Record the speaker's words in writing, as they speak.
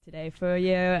Today for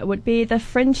you would be the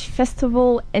Fringe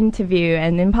Festival interview,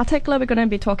 and in particular we're going to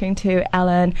be talking to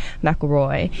Alan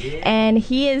McElroy. And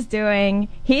he's doing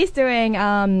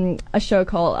a show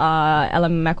called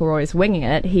Alan McElroy's Winging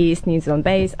It. He's New Zealand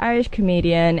based Irish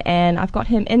comedian, and I've got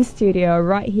him in studio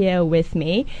right here with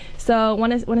me. So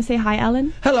want to say hi,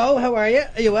 Alan? Hello, how are you?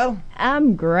 Are you well?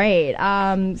 I'm great.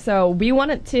 So we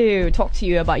wanted to talk to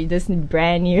you about this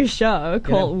brand new show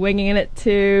called Winging It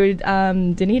to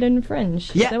Dunedin Fringe.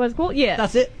 Yeah. Is that what it's called? Yeah.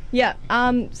 That's it. Yeah.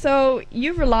 So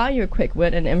you rely on your quick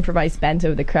wit and improvised banter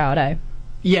with the crowd, eh?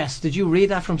 Yes. Did you read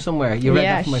that from somewhere? You read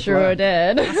that from my sure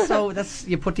did. That's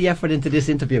you put the effort into this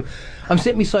interview. I'm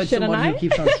sitting beside someone who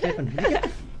keeps on skipping.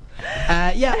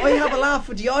 I have a laugh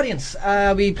with the audience.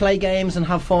 We play games and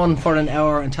have fun for an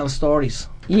hour and tell stories.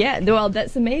 Yeah, well,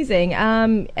 that's amazing.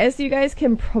 As you guys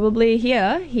can probably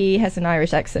hear, he has an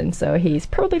Irish accent, so he's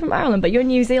probably from Ireland, but you're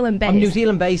New Zealand based. I'm New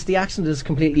Zealand based. The accent is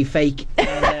completely fake.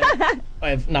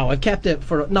 I've kept it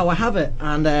for. No, I have it,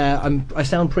 and I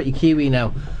sound pretty Kiwi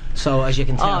now. So as you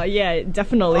can tell. Oh yeah,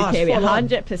 definitely Kiwi.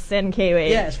 100% Kiwi.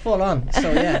 Yeah, it's full on.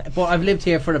 So yeah, but I've lived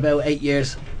here for about 8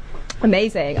 years.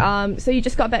 Amazing. So you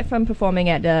just got back from performing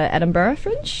at Edinburgh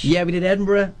Fringe? Yeah, we did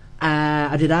Edinburgh.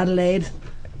 I did Adelaide.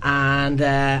 And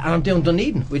I'm doing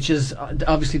Dunedin, which is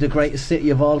obviously the greatest city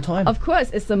of all time. Of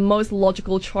course, it's the most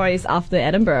logical choice after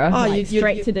Edinburgh.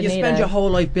 Straight to Dunedin. You spend your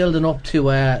whole life building up to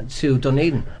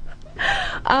Dunedin.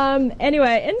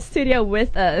 Anyway, in studio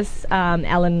with us,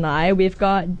 Alan and I, we've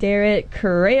got Derek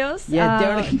Correos. Yeah,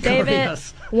 Derek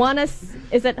Correos.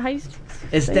 Is that how you?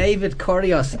 It's David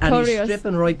Correos, and he's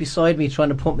stripping right beside me trying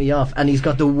to put me off, and he's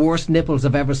got the worst nipples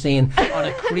I've ever seen on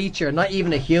a creature, not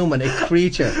even a human, a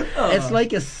creature. It's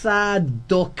like a sad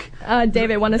duck.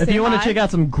 David, want to say If you want to check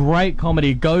out some great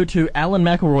comedy, go to Alan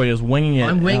McElroy is Winging It.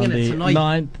 I'm winging it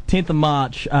tonight. 10th of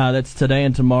March, that's today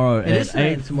and tomorrow. It is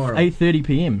today and tomorrow. 8:30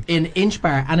 p.m. In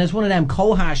Inchbar, and it's one of them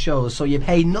Koha shows, so you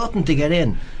pay nothing to get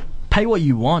in. Pay what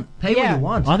you want. Pay what you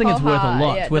want. I think it's worth a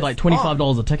lot. It's worth like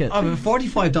 $25 a ticket. Oh,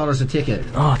 $45 a ticket.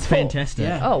 Oh, it's fantastic.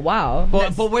 Yeah. Oh, wow.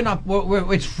 But we're not.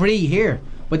 It's free here.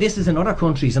 But this is in other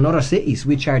countries and other cities.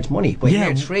 We charge money, but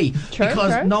here it's free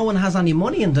because no one has any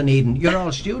money in Dunedin. You're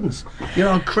all students. You're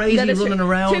all crazy running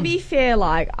around. To be fair,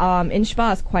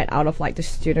 Inchbar is quite out of the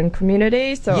student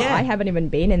community, so I haven't even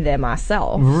been in there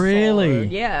myself. Really?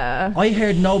 So, yeah. I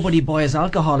heard nobody buys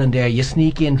alcohol in there. You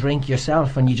sneak in, drink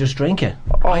yourself, and you just drink it.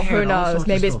 Who knows?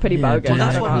 Maybe it's pretty bogan. Well,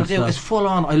 that's what we'll do. It's full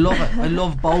on. I love it. I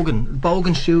love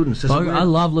bogan students. I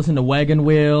love listening to Wagon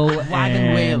Wheel,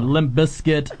 Limp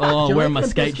Bizkit. Oh, wearing my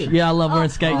skate. Yeah, I love wearing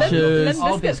skate shoes.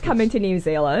 Limp Bizkit's coming to New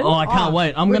Zealand. Oh, I can't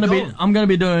wait. I'm gonna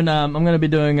be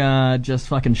doing just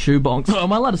fucking shoebox. Oh,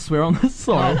 am I allowed to swear on this?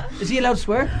 Sorry. Is he allowed to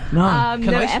swear? No.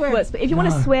 Can I swear? F-words, but if you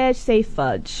want to swear, say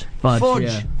fudge. Fudge.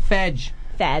 Yeah. Fedge.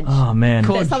 Vag. Oh man.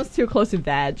 That sounds too close to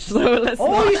vag. So let's.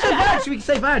 You said vag. We can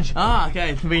say vag. Ah,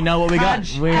 okay. We know what we got.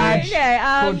 Okay.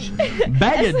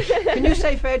 Baggage. Can you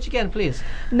say veg again, please?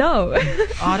 No.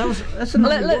 That's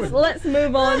another word. Let's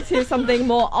move on to something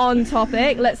more on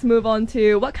topic. Let's move on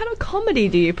to what kind of comedy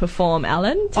do you perform,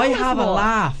 Alan? I have a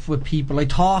laugh with people. I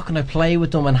talk and I play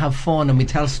with them and have fun, and we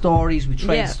tell stories. We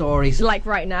trade stories. Like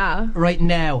right now. Right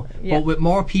now, but with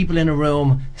more people in a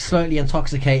room, slightly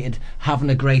intoxicated, having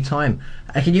a great time.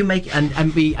 Can you make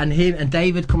and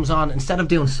David comes on, instead of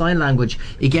doing sign language,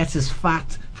 he gets his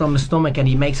fat from the stomach and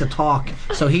he makes a talk.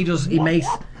 So he makes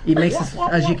this,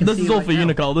 as you can see. This is all for you,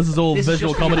 Nicole. This is all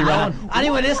visual comedy right now.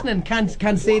 Anyone listening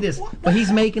can't see this, but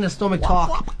he's making a stomach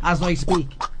talk as I speak.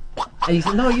 And he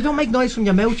said, "No, you don't make noise from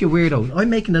your mouth, you weirdo. I'm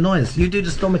making the noise. You do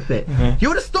the stomach bit.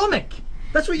 You're the stomach.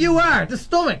 That's what you are, the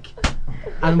stomach."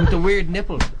 And with the weird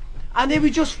nipples. And then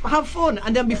we just have fun,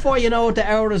 and then before you know it, the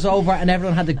hour is over and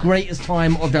everyone had the greatest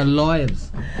time of their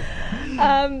lives.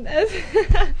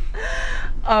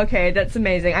 Okay, that's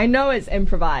amazing. I know it's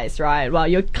improvised, right? Well,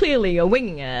 you're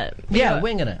winging it.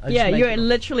 Winging it. You're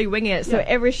literally winging it. So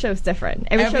every show's different.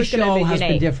 Every show has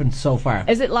been different so far.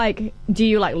 Is it do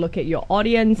you look at your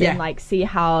audience and see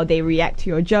how they react to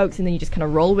your jokes, and then you just kind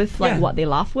of roll with what they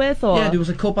laugh with? Or? Yeah, there was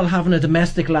a couple having a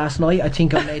domestic last night. I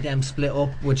think I made them split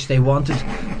up, which they wanted.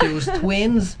 There was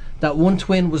twins. That one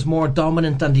twin was more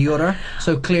dominant than the other.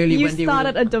 So clearly, you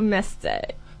started a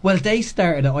domestic. Well, they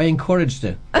started it. I encouraged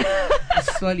it.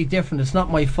 It's slightly different. It's not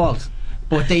my fault.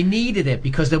 But they needed it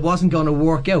because it wasn't going to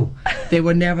work out. They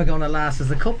were never going to last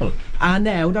as a couple. And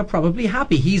now they're probably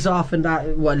happy. He's off in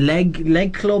that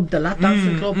leg club, the lap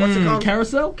dancing club. What's it called?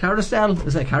 Carousel? Carousel.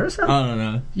 Is it Carousel? I don't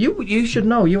know. You should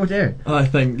know. You were there. I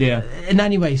think, yeah. And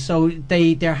anyway, so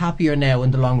they're happier now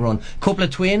in the long run. Couple of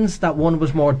twins. That one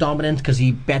was more dominant because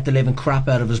he bet the living crap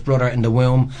out of his brother in the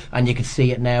womb, and you could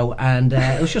see it now. And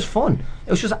it was just fun. It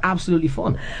was just absolutely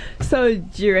fun. So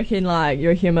do you reckon like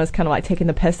your humour is kind of like taking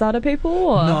the piss out of people?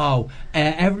 Or? No,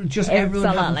 everyone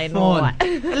having fun.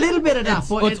 A little bit of that,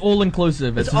 but it's all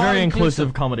inclusive. It's a very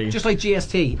inclusive comedy. Just like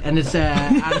GST, and it's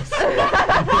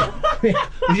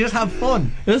we just have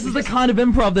fun. This is the kind of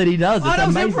improv that he does. That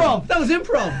was improv.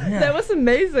 Yeah. That was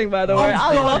amazing, by the way.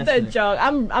 I love that joke.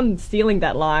 I'm stealing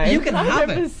that line. You can have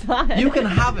it. You can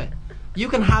have it. You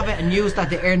can have it and use that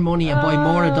to earn money and buy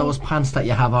more of those pants that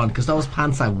you have on, because those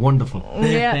pants are wonderful.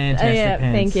 Yeah, fantastic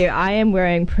pants. Thank you. I am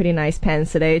wearing pretty nice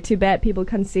pants today. Too bad people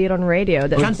can't see it on radio.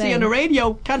 Can't see on the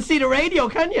radio. Can't see the radio,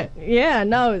 can you? Yeah,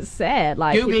 no, it's sad.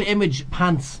 Like Google image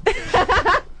pants.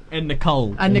 And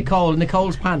Nicole.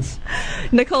 Nicole's pants.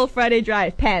 Nicole Friday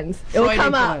Drive pants. It will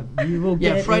come up. You will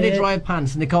get Friday Drive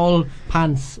pants. Nicole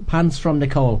pants. Pants from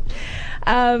Nicole.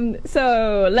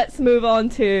 So let's move on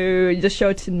to the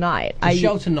show tonight.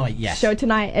 Show tonight, yes. Show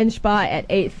tonight in Spa at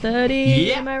 8:30.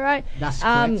 Yeah. Am I right? That's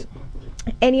correct.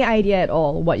 Any idea at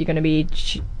all what you're going to be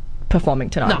performing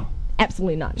tonight? No.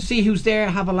 Absolutely none. See who's there,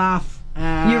 have a laugh.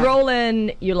 You roll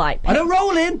in, you like. I don't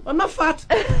roll in. I'm not fat.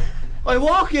 I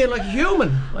walk in like a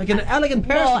human, like an elegant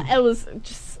person. Well, it was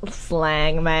just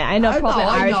slang, man. I know probably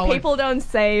Irish people don't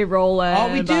say roll in.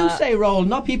 Oh, we do say roll.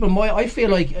 Not people. I feel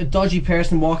like a dodgy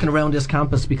person walking around this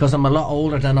campus because I'm a lot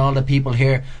older than all the people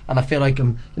here, and I feel like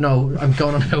I'm going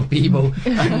on about Bebo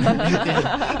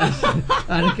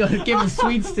and giving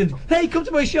sweets to. Hey, come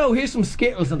to my show. Here's some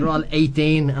Skittles, and they're all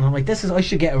 18, and I'm like, I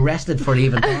should get arrested for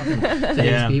even talking to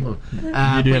these people.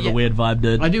 You do have a weird vibe,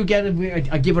 dude. I do get it weird.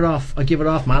 I give it off, man. I give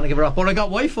it off. But I got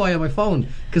Wi-Fi on my phone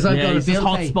because I've got a bill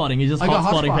pay. He's just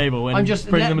hotspotting people and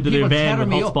bring them into their van with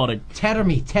hotspotting. Tether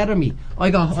me. I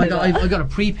got a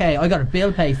prepay. I got a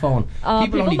bill pay phone.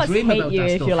 People only must dream hate about you that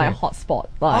if stuff. you're like hotspot.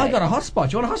 Like, I got a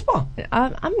hotspot. Do you want a hotspot?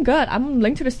 I'm good. I'm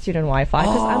linked to the student Wi-Fi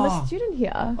because I'm a student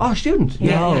here. Oh, student.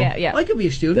 Yeah. I could be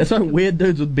a student. That's like weird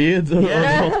dudes with beards are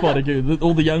hotspotting you.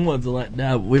 All the young ones are like,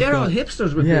 no, they're all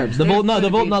hipsters with beards. They've all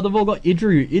got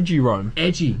edgy roam.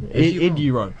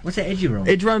 Edgy roam. What's that edgy roam?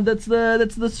 Edgy roam. That's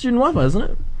the student Wi-Fi, isn't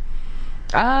it?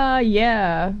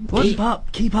 Yeah.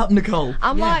 Keep up, Nicole.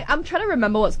 I'm trying to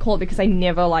remember what it's called because I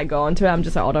never like go into it. I'm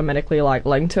just automatically like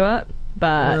linked to it.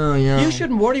 But you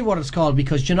shouldn't worry what it's called,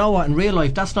 because you know what, in real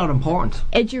life that's not important.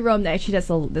 EduRoam, actually that's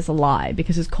a lie,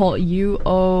 because it's called UO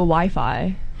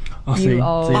Wi-Fi.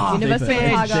 University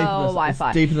of Chicago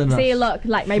Wi-Fi. See, look,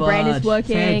 like my brain is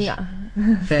working.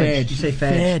 Fudge. You say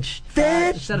fudge.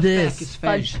 Fudge. Instead of feck, it's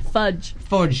fudge.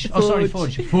 Fudge. Oh, sorry,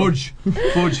 fudge. Fudge.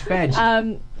 Fudge.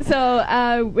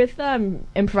 So with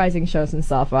improvising shows and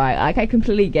stuff, right? Like I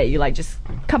completely get you. Like just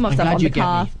come up stuff on the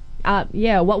car.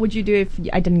 Yeah, what would you do if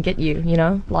I didn't get you? You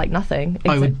know, like nothing.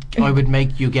 I would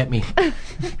make you get me.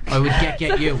 I would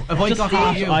get you. If I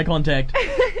got you, eye contact.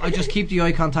 I just keep the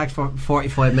eye contact for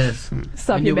 45 minutes.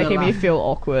 Stop, you're making me feel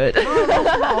awkward. No,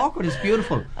 it's not awkward. It's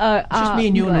beautiful. Just me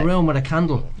and you in a room with a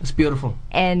candle. It's beautiful.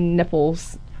 And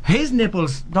nipples. His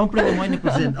nipples. Don't bring my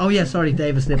nipples in. Oh yeah, sorry,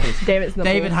 David's nipples.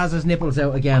 David has his nipples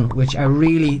out again, which are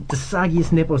really the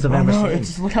saggiest nipples I've ever seen.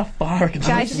 Just look how far it can.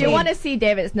 Guys, if you want to see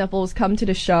David's nipples, come to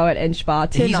the show at Inch Bar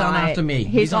tonight. He's on after me.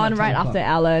 He's on right after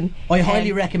Alan. I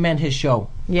highly recommend his show.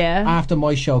 Yeah. After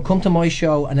my show, come to my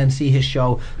show and then see his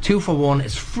show. 2 for 1.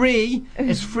 It's free.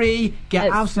 It's free.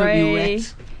 Get absolutely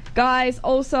wrecked. Guys,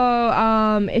 also,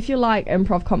 if you like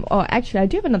improv actually, I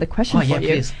do have another question for you.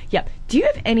 Please. Yep. Do you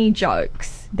have any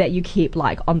jokes that you keep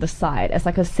like on the side as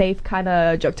like a safe kind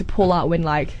of joke to pull out when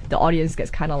like the audience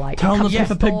gets kind of like tell them the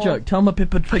Peppa Pig joke. Tell them the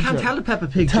Peppa Pig joke. I can't tell the Peppa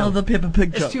Pig joke. Tell the Peppa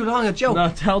Pig joke. It's too long a joke. No,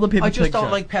 tell the Peppa Pig joke. I just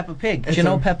don't like Peppa Pig. Do you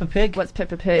know Peppa Pig? What's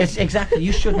Peppa Pig? It's exactly.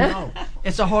 You should know.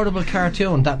 It's a horrible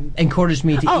cartoon that encouraged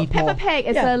me to eat more. Peppa Pig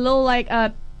is a little like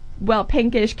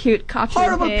pinkish, cute cartoon.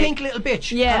 Horrible pink little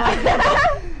bitch.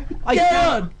 Yeah. Do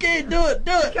it. No,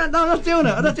 I'm not doing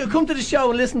it. Come to the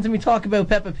show and listen to me talk about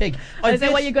Peppa Pig. Is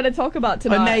that what you're going to talk about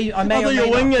tonight? I thought you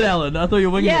were winging it, Alan. I thought you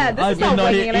were winging it. Yeah, this is not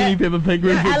winging it. Any Peppa Pig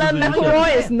Alan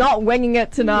McElroy is not winging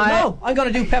it tonight. No, I'm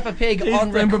going to do Peppa Pig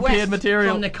on request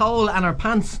material from Nicole and her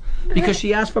pants, because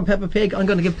she asked for Peppa Pig. I'm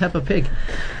going to give Peppa Pig.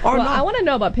 I want to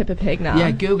know about Peppa Pig now.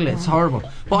 Yeah, Google it. It's horrible.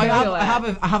 But I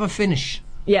have a finish.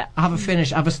 Yeah. I have a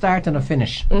finish. I have a start and a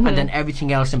finish, and then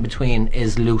everything else in between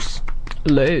is loose.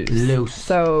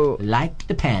 So like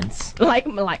the pants. Like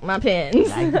my pants.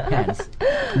 Like the pants.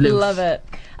 Loose. Love it.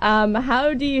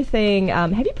 How do you think?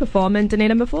 Have you performed in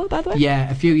Dunedin before, by the way? Yeah,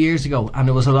 a few years ago, and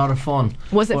it was a lot of fun.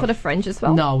 Was it for the Fringe as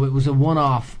well? No, it was a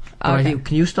one-off. Okay. I think,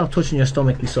 can you stop touching your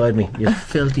stomach beside me, you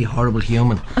filthy, horrible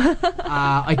human?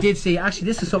 I did see. Actually,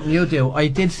 this is something you do. I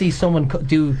did see someone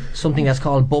do something that's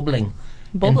called bubbling.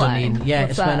 Bubbling? Yeah,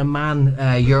 What's it's that? when a man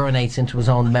urinates into his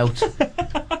own mouth.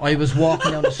 I was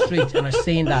walking down the street and I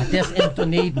seen that. This in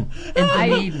Dunedin.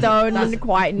 I don't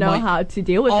quite know how to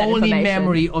deal with that only information.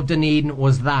 memory of Dunedin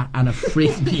was that, and it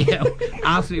freaked me out.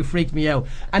 Absolutely freaked me out.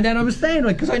 And then I was saying,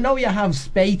 like, because I know you have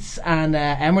Spates and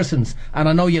Emerson's, and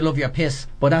I know you love your piss,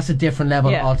 but that's a different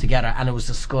level altogether, and it was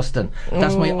disgusting.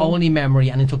 That's my only memory,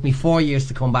 and it took me 4 years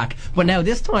to come back. But now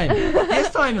this time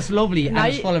it's lovely, and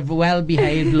it's full of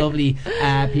well-behaved, lovely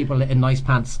people in nice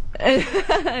pants.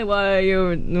 Well,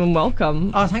 you're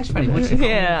welcome. Oh, thanks very much.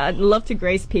 Yeah, I'd love to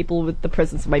grace people with the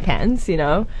presence of my pants, you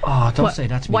know. Oh, don't say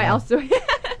that to me. Why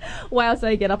else do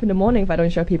I get up in the morning if I don't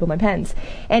show people my pants?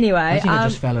 Anyway, I think I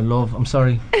just fell in love. I'm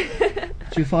sorry.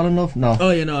 Did you fall in love? No.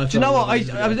 Oh, you know. Do you know what?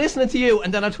 I was listening to you,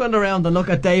 and then I turned around and looked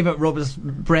at David rub his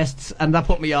breasts, and that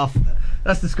put me off.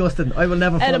 That's disgusting. I will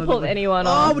never fall in love. pulled anyone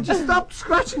off. Oh, would you stop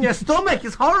scratching your stomach?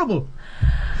 It's horrible.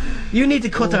 You need to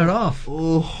cut that off.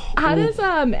 How does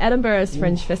Edinburgh's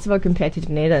Fringe Festival compare to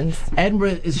Dunedin's?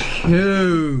 Edinburgh is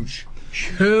huge.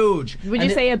 Huge. Would you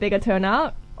say a bigger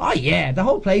turnout? Oh yeah, the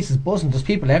whole place is buzzing. There's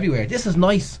people everywhere. This is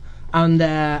nice, and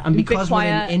because we're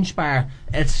in Inchbar,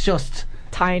 it's just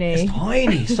tiny. It's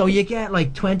tiny. So you get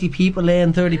like 20 people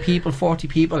in, 30 people, 40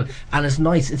 people, and it's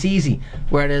nice. It's easy.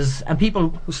 Whereas, and people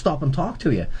who stop and talk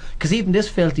to you, because even this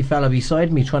filthy fella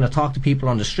beside me trying to talk to people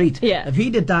on the street. Yeah. If he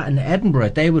did that in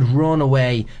Edinburgh, they would run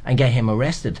away and get him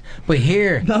arrested. But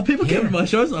here, now people came to my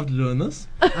shows after doing this.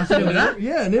 After doing that?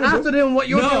 Yeah. After doing what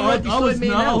you're doing right beside me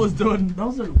now. I was doing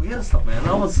weird stuff, man.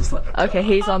 I was just like, okay,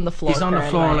 he's on the floor. He's on the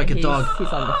floor like a dog. He's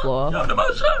on the floor.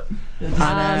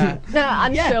 And, no,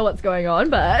 I'm sure what's going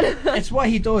on, but it's what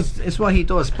he does. It's what he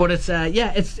does. But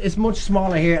it's much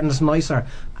smaller here and it's nicer.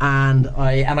 And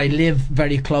I live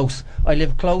very close. I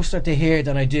live closer to here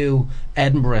than I do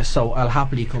Edinburgh. So I'll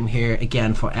happily come here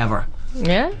again forever.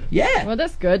 Yeah? Yeah. Well,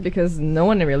 that's good because no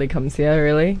one really comes here,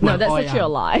 really. Well, no, that's actually a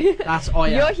lie. That's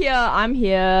You're here, I'm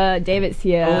here, David's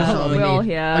here, we're all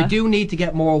here. I do need to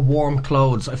get more warm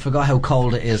clothes. I forgot how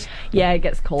cold it is. Yeah, it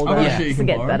gets colder. I'm sure you can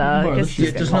get better.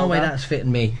 There's no way that's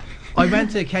fitting me. I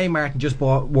went to Kmart and just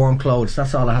bought warm clothes.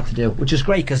 That's all I had to do, which is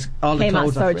great because all the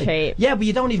clothes are free. Cheap. Yeah, but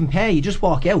you don't even pay. You just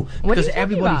walk out because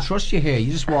everybody trusts you here.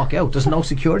 You just walk out. There's no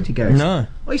security guards. No.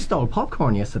 I stole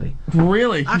popcorn yesterday.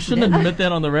 Really? You shouldn't admit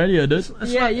that on the radio, dude.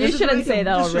 Yeah, you shouldn't say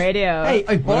that on radio. Hey,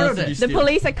 I borrowed it. The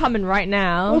police are coming right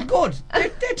now. Well, good.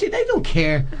 They don't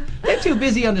care. They're too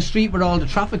busy on the street with all the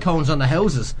traffic cones on the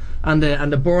houses and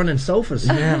the burning sofas.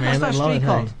 Yeah, man. What's that street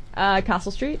called?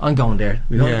 Castle Street. I'm going there.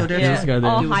 We going to go there? Let's go there.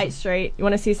 Or Hyde Street. You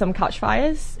want to see some couch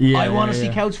fires? Yeah, I want to see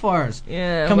couch fires.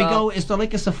 Yeah. Can we go? Is there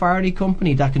like a safari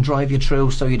company that can drive you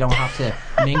through so you don't have to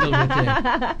mingle with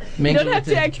the? You don't have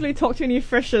to actually talk to any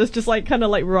freshers, just like kind of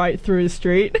like right through the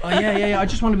street. Oh yeah. I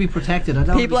just want to be protected. I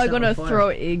don't People are gonna throw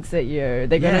eggs at you.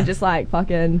 They're gonna just like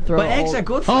fucking throw. But eggs are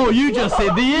good. For you just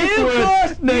said the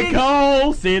F word.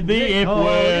 Nicole said the F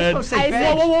word. I said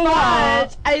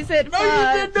fudge. I said fudge.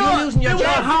 No, you did not. You're losing your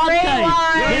job.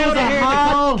 There was a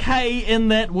hard K in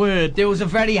that word. There was a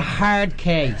very hard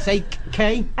K. Say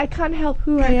K. I can't help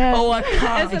who I am. Oh, I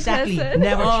can't. Exactly.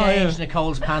 Never change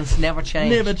Nicole's pants. Never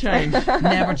change. Never change.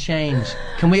 Never change.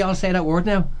 Can we all say that word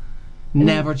now?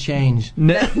 Never change.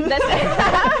 That's You're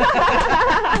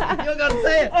gonna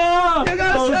say it. Oh, You're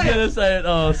gonna I was gonna say it.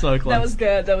 Oh, so close.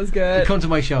 That was good. Come to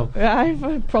my show.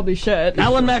 I probably should.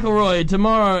 Alan McElroy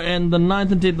tomorrow and the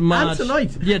 9th and 10th of March. And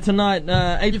tonight. Yeah, tonight,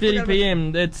 8:30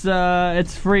 p.m.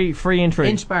 It's free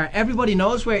entry. Inchbar. Everybody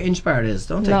knows where Inchbar is,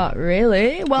 don't they? Not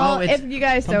really. Well, Oh, if you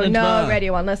guys don't Something's know, bar.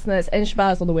 Radio 1 listeners,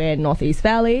 Inchbar is all the way in Northeast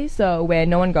Valley, so where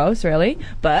no one goes really.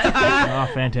 But Oh,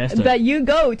 fantastic. but you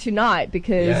go tonight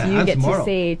because you and get tomorrow. to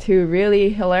see two really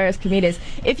hilarious comedians.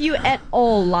 If you at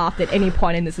all laughed at any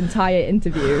point in this entire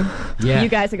interview, Yeah. you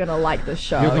guys are gonna like this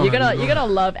show. You're You're gonna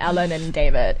love Alan and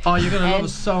David. Oh, you're gonna love And-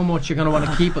 us so much. You're gonna want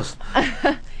to keep us.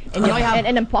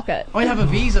 in a pocket. I have a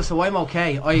visa, so I'm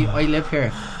okay. I live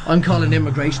here. I'm calling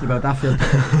immigration about that film.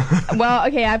 Well,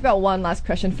 okay, I've got one last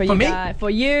question for you me? guys. For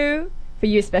you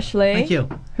especially. Thank you.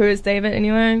 Who is David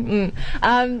anyway?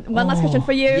 One last question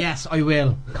for you. Yes, I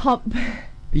will.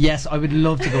 Yes, I would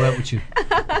love to go out with you.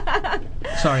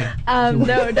 Sorry.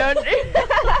 No, don't.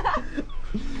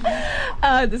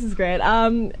 This is great. I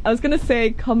was gonna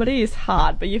say comedy is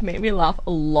hard, but you've made me laugh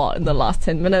a lot in the last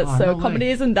 10 minutes. Oh, So no way. comedy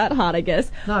isn't that hard, I guess.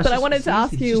 No, it's but I just- wanted it's to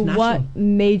ask easy, you it's just what natural.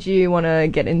 made you want to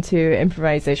get into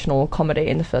improvisational comedy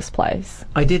in the first place.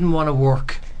 I didn't want to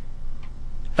work.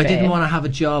 I didn't want to have a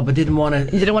job. I didn't want to.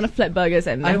 You didn't want to flip burgers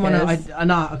at I didn't want Macca's. to.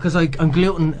 No, because I'm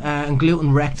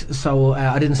gluten wrecked, so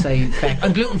I didn't say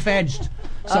I'm gluten fedged,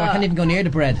 so I can't even go near the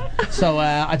bread. So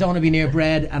I don't want to be near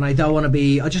bread, and I don't want to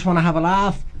be. I just want to have a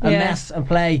laugh, and Yeah. mess, and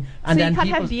play. And So then you can't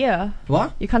people, have beer.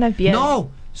 What? You can't have beer. No,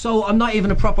 So I'm not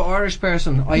even a proper Irish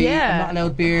person. I'm not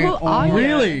allowed beer. Who are you?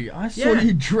 Really? I saw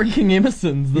you drinking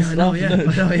Emerson's this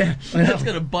afternoon. That's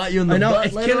gonna bite you in the butt.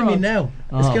 It's killing me now.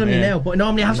 It's killing me now. But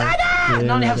normally I have cider.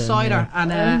 Normally have cider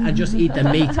and just eat the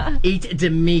meat. Eat the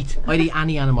meat. I'd eat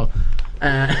any animal.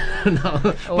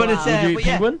 No. But it's but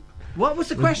penguin? What was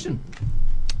the question?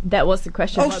 That was the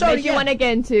question. What made you want to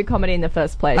get into comedy in the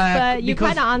first place? But you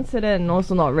kind of answered it and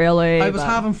also not really. I was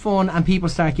having fun and people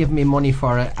started giving me money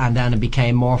for it, and then it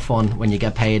became more fun when you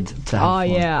get paid to have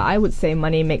fun. Yeah, I would say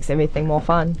money makes everything more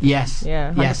fun. Yes.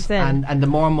 Yeah, 100%. Yes. And the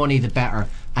more money, the better.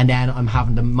 And then I'm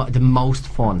having the most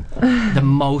fun. The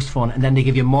most fun. And then they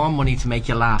give you more money to make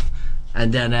you laugh.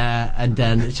 And then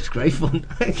it's just great fun.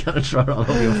 I can't throw it all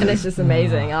over your face. And it's just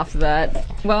amazing after that.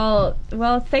 Well,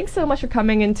 thanks so much for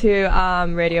coming into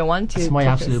Radio 1. It's my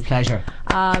absolute pleasure.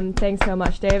 Thanks so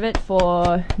much, David,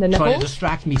 for the nipples. Trying to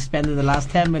distract me, spending the last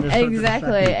 10 minutes.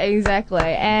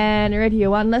 Exactly. And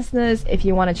Radio 1 listeners, if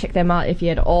you want to check them out, if you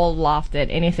had all laughed at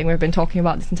anything we've been talking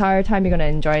about this entire time, you're going to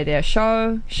enjoy their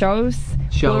shows.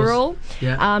 Plural.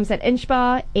 Yeah. It's at Inch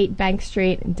Bar, 8 Bank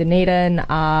Street, Dunedin.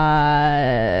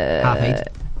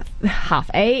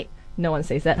 8:30. No one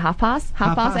says that. Half past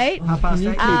 8.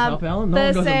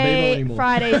 Thursday,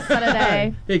 Friday,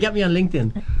 Saturday. Yeah, get me on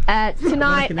LinkedIn.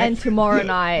 Tonight and tomorrow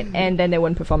night, and then they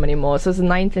won't perform anymore. So it's the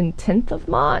 9th and 10th of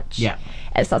March. Yeah.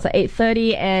 It starts at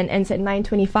 8:30 and ends at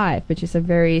 9:25, which is a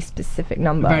very specific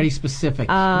number. Very specific.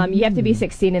 You have to be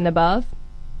 16 and above.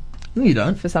 No, you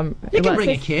don't. For some, you can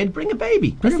bring a kid, bring a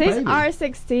baby. It says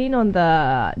R16 on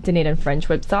the Dunedin French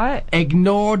website.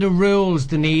 Ignore the rules,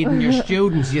 Dunedin. Your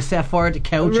students, you set fire to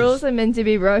couches. Rules are meant to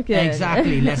be broken.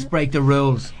 Exactly. Let's break the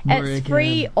rules. It's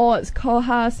free or it's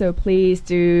koha, so please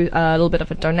do a little bit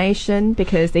of a donation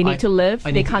because they need to live.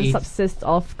 They can't subsist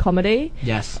off comedy.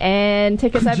 Yes. And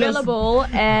tickets are available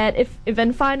at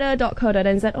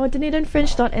eventfinder.co.nz or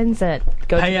dunedinfrench.nz.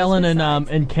 Pay Alan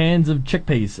in cans of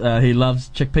chickpeas. He loves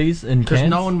chickpeas in cans. Because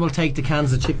no one will take the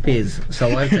cans of chickpeas, so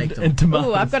I'll take them.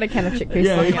 Ooh, I've got a can of chickpeas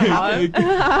for you.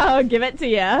 I'll give it to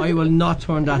you. I will not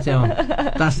turn that down.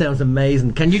 That sounds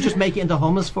amazing. Can you just make it into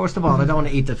hummus first of all? I don't want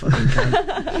to eat the fucking can.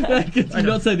 Do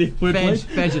not say the F word, please.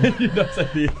 Do not say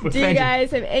the F word. Do you guys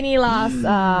have any last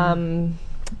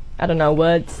I don't know,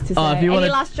 words to say? Any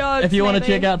last jokes? If you want to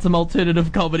check out some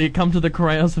alternative comedy, come to the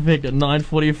Chaos Effect at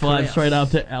 9:45 straight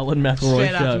after Alan McElroy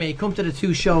Straight after me. Come to the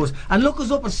 2 shows. And look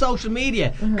us up on social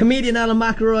media. Comedian Alan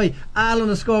McElroy,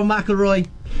 Alan_McElroy.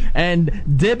 And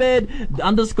Dibed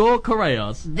 _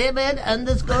 Correos. Dibed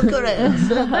 _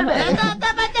 Correos.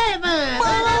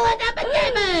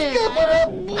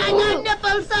 I got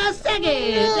nipples so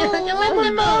sticky. I'm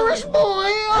an Irish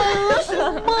boy.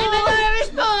 I'm an Irish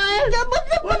boy.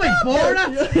 What am I,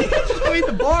 Borat?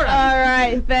 The Borat.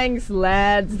 Alright, thanks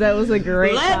lads. That was a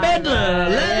great Lad banter.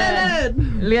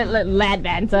 Lad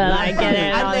banter. I get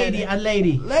it. And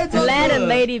lady. Lad and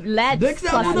lady. Lads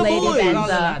plus lady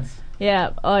banter.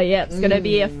 Yeah. Oh yeah. It's gonna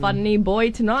be a funny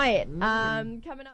boy tonight. Coming up.